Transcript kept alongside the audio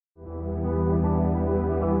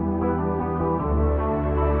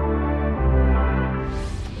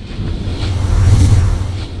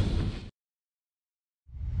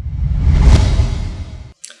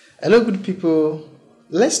Hello good people,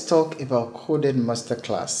 let's talk about Coded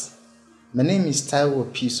Masterclass. My name is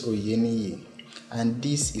Taiwo Peace Oyeniyi and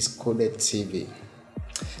this is Coded TV.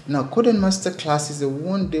 Now Coded Masterclass is a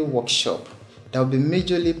one-day workshop that will be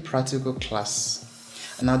majorly practical class.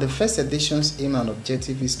 Now the first edition's aim and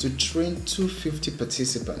objective is to train 250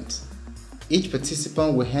 participants. Each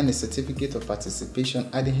participant will earn a certificate of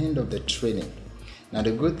participation at the end of the training. Now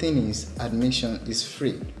the good thing is admission is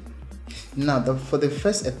free. Now for the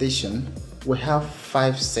first edition, we have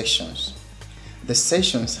 5 sections. The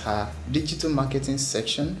sections are digital marketing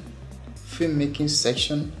section, filmmaking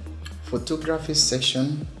section, photography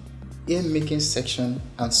section, hair making section,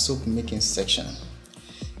 and soap making section.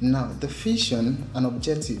 Now the vision and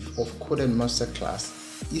objective of Coded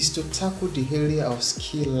Masterclass is to tackle the area of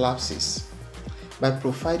skill lapses by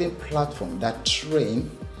providing platforms that train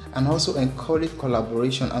and also encourage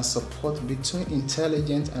collaboration and support between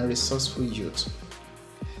intelligent and resourceful youth.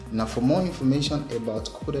 Now for more information about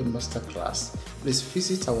Coded Masterclass, please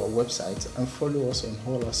visit our website and follow us on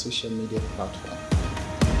all our social media platforms.